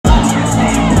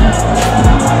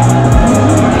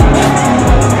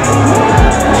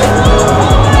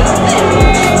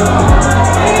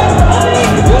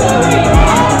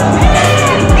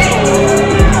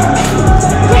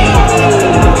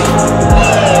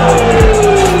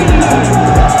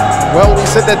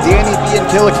said that Danni Bee and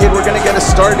Killa Kate were going to get us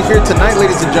started here tonight,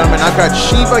 ladies and gentlemen. I've got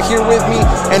Shiva here with me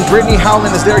and Brittany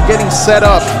Howland as they're getting set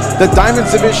up. The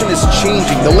Diamonds division is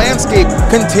changing. The landscape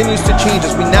continues to change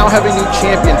as we now have a new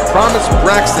champion, Promise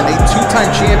Braxton, a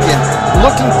two-time champion,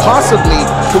 looking possibly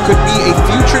who could be a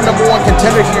future #1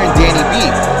 contender here in Danni Bee.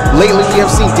 Lately, we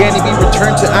have seen Danni Bee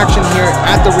return to action here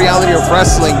at the Reality of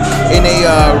Wrestling in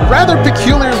a rather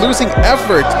peculiar losing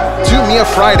effort to Mia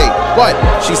Friday, but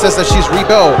she says that she's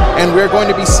rebelled, and we're going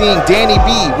to be seeing Danni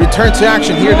Bee return to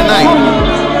action here tonight.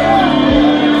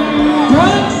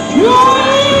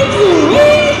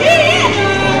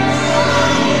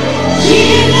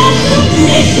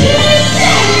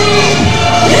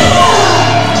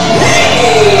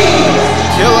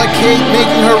 Killa Kate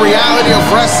making her Reality of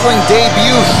Wrestling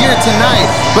debut here tonight,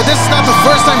 but this is not the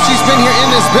first time she's been here in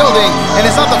this building, and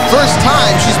it's not the first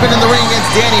time she's been in the ring against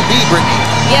Danni Bee, Brittany.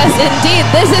 Yes, indeed.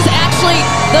 This is actually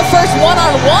the first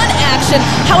one-on-one action.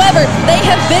 However, they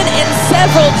have been in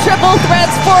several triple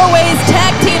threats, four-ways,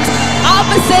 tag teams,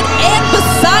 opposite and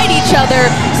beside each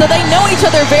other, so they know each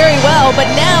other very well, but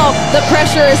now the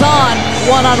pressure is on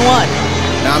one-on-one.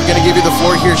 Now I'm going to give you the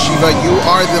floor here, Shiva. You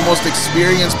are the most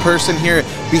experienced person here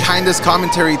behind this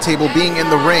commentary table being in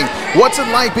the ring. What's it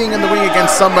like being in the ring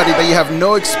against somebody that you have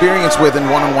no experience with in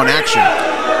one-on-one action?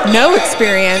 No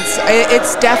experience.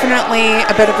 It's definitely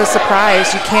a bit of a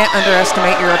surprise. You can't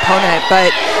underestimate your opponent,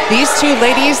 but these two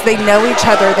ladies, they know each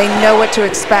other. They know what to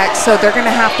expect, so they're going to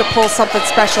have to pull something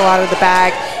special out of the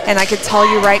bag, and I can tell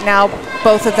you right now,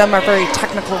 both of them are very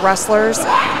technical wrestlers,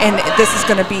 and this is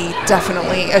going to be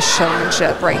definitely a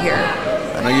showmanship right here.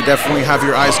 I know you definitely have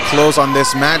your eyes closed on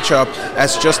this matchup,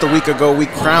 as just a week ago we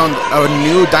crowned a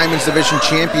new Diamonds Division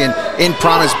champion in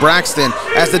Promise Braxton.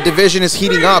 As the division is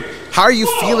heating up, how are you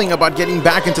feeling about getting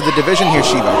back into the division here,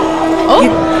 Shiva? Oh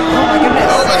my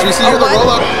goodness. Oh, as we see here the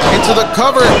roll-up into the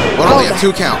cover, but only a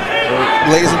 2 count.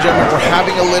 Ladies and gentlemen, we're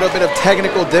having a little bit of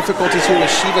technical difficulties here with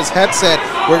Shiva's headset.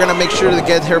 We're going to make sure to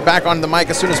get her back on the mic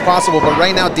as soon as possible. But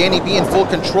right now, Danni Bee in full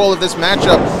control of this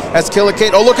matchup as Killa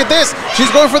Kate. Oh, look at this. She's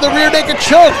going for the rear naked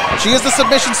choke. She is the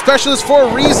submission specialist for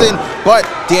a reason, but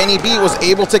Danni Bee was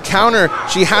able to counter.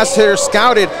 She has her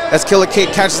scouted as Killa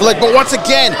Kate catches the leg. But once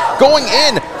again, going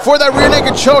in for that rear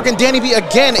naked choke, and Danni Bee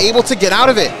again able to get out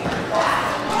of it.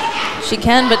 She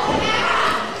can, but...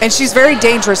 And she's very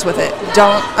dangerous with it.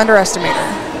 Don't underestimate her.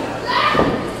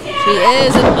 She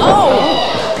is, and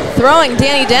oh! Throwing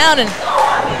Danni down, and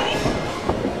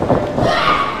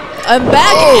I'm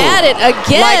back at it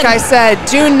again. Like I said,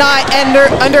 do not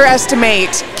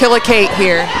underestimate Killa Kate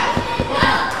here.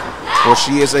 Well,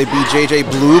 she is a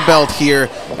BJJ blue belt here,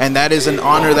 and that is an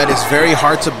honor that is very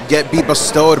hard to be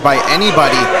bestowed by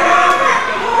anybody.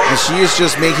 And she is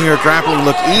just making her grappling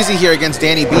look easy here against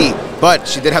Danni Bee, but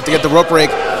she did have to get the rope break.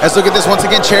 Let's look at this once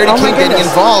again. Charity King getting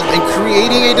involved and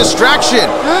creating a distraction.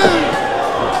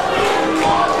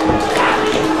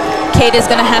 Kate is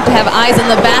going to have eyes in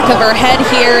the back of her head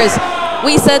here. As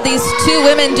we said, these two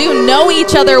women do know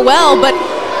each other well, but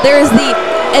there is the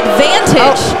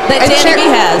advantage that Danni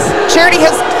Bee has. Charity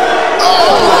has...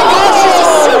 Oh my gosh, she's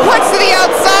just suplex to the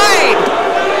outside.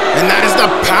 And that is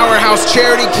the powerhouse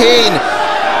Charity Kane,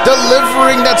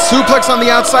 delivering that suplex on the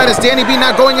outside as Danni Bee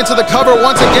now going into the cover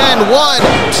once again.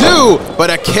 1, 2, but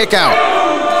a kick out.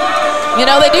 You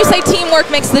know, they do say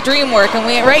teamwork makes the dream work, and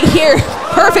we right here,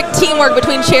 perfect teamwork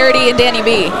between Charity and Danni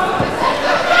Bee.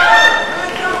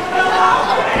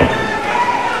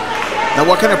 Now,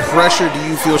 what kind of pressure do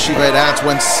you feel, Shiva, it adds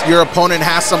when your opponent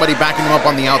has somebody backing them up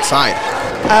on the outside?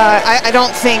 I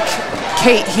don't think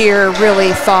Kate here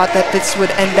really thought that this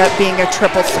would end up being a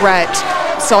triple threat.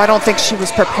 So I don't think she was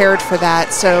prepared for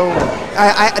that. So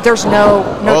there's no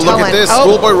talent. Look at this.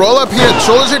 Schoolboy roll up here.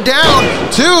 Shoulders are down.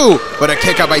 2, but a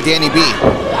kick out by Danni Bee.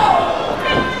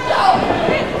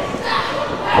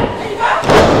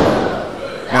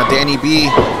 Now Danni Bee.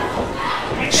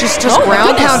 She's just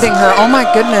ground pounding her. Oh my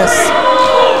goodness.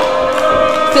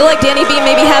 I feel like Danni Bee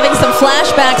may be having some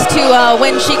flashbacks to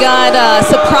when she got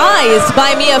surprised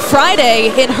by Mia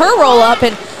Friday in her roll up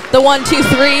and the 1, 2,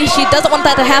 3. She doesn't want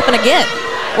that to happen again.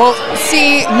 Well,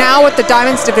 see, now with the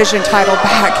Diamonds Division title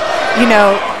back, you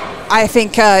know, I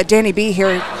think Danni Bee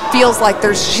here feels like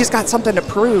she's got something to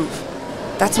prove.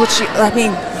 That's what I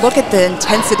mean, look at the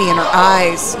intensity in her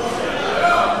eyes.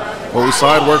 Well, we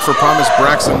saw it work for Promise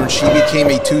Braxton when she became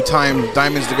a 2-time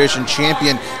Diamonds Division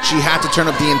champion. She had to turn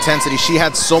up the intensity. She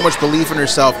had so much belief in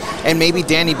herself, and maybe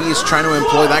Danni Bee is trying to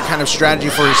employ that kind of strategy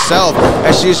for herself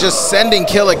as she's just sending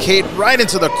Killa Kate right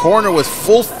into the corner with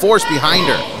full force behind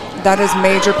her. That is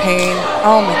major pain.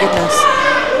 Oh my goodness.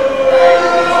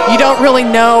 You don't really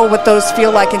know what those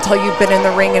feel like until you've been in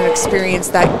the ring and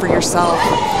experienced that for yourself.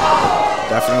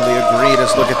 Definitely agreed.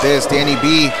 Let's look at this. Danni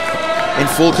Bee in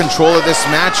full control of this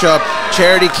matchup.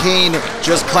 Charity Kane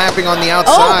just clapping on the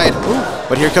outside. Oh.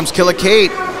 But here comes Killa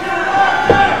Kate.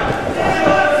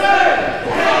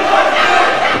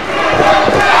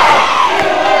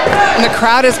 And the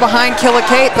crowd is behind Killa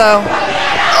Kate, though.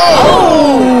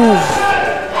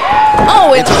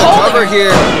 Oh, it's Into the cover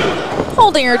here.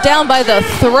 holding her down by the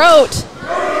throat.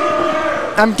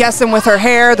 I'm guessing with her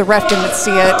hair, the ref didn't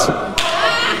see it.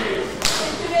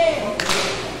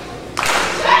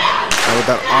 And with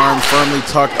that arm firmly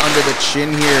tucked under the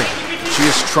chin here, she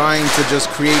is trying to just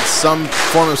create some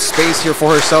form of space here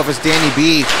for herself as Danni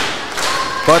Bee.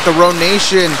 But the Roan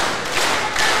Nation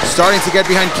starting to get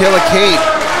behind Killa Kate.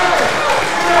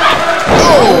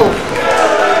 Oh!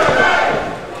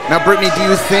 Now, Brittany, do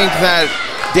you think that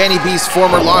Danni Bee's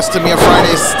former loss to Mia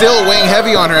Friday is still weighing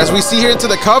heavy on her as we see here into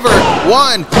the cover?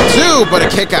 1, 2, but a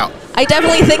kick out. I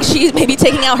definitely think she's maybe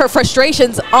taking out her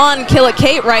frustrations on Killa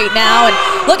Kate right now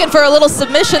and looking for a little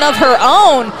submission of her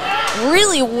own.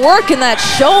 Really working that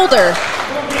shoulder.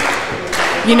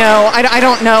 You know, I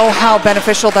don't know how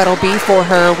beneficial that'll be for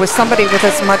her. With somebody with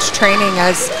as much training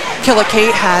as Killa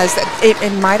Kate has, it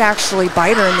might actually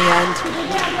bite her in the end.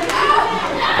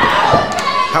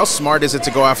 How smart is it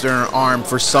to go after an arm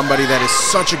for somebody that is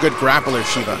such a good grappler,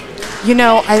 Shiva? You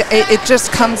know, it just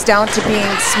comes down to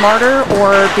being smarter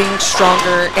or being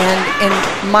stronger. And in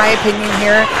my opinion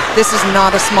here, this is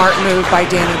not a smart move by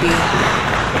Danni Bee.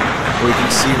 We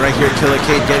can see right here Killa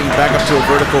Kate getting back up to a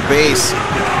vertical base,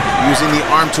 using the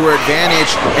arm to her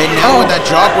advantage, and now with that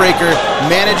jawbreaker,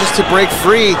 manages to break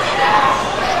free.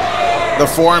 The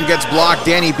forearm gets blocked.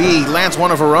 Danni Bee lands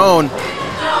one of her own.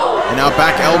 And now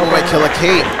back elbow by Killa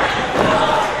Kate.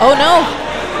 Oh no.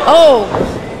 Oh.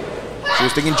 She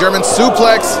was thinking German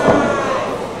suplex.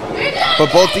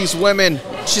 But both these women.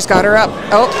 She's got her up.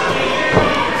 Oh.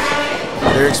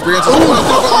 Their experience is going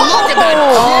through, but look at that.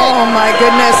 Oh my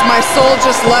goodness, my soul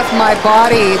just left my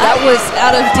body. That was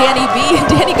out of Danni Bee.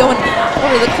 Danni going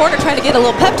over the corner trying to get a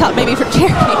little pep talk maybe for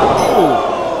Charity. Oh.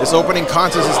 This opening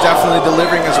contest is definitely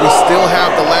delivering as we still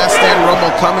have the Last Stand Rumble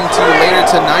coming to you later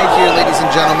tonight here, ladies and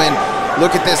gentlemen.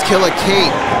 Look at this, Killa Kate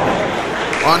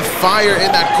on fire in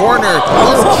that corner.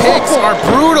 Those kicks are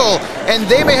brutal, and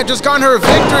they may have just gotten her a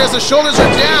victory as the shoulders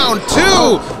are down.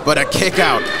 2, but a kick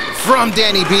out from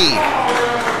Danni Bee.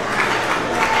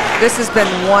 This has been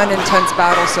one intense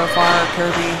battle so far,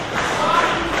 Kirby.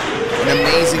 An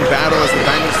amazing battle as the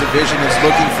Diamonds division is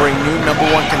looking for a new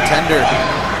 #1 contender.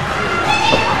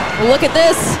 Look at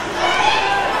this.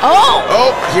 Oh! Oh,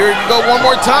 here you go one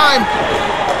more time.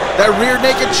 That rear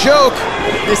naked choke.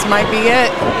 This might be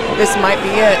it. This might be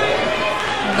it.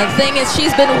 And the thing is,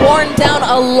 she's been worn down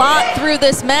a lot through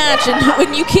this match, and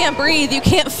when you can't breathe, you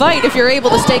can't fight if you're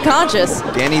able to stay conscious.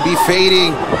 Danni Bee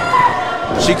fading.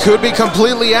 She could be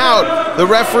completely out. The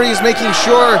referee is making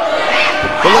sure.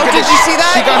 But look at did this. you see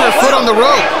that? She got her foot on the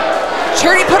rope.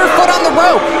 Charity put her foot on the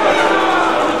rope.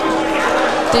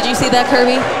 Did you see that,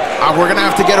 Kirby? We're going to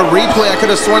have to get a replay. I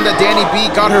could have sworn that Danni Bee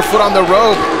got her foot on the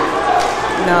rope.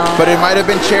 No. But it might have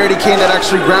been Charity Kane that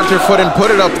actually grabbed her foot and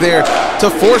put it up there to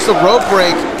force a rope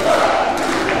break.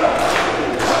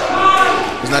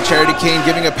 Isn't that Charity Kane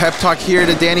giving a pep talk here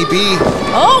to Danni Bee?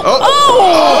 Oh!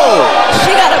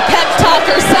 She got a pep talk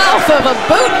herself of a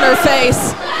boot in her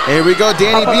face. Here we go,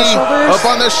 Danni Bee up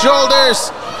on the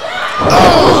shoulders.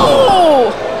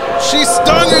 Oh! She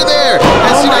stung her there,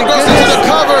 and she now goes into the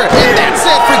cover, and that's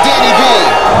it for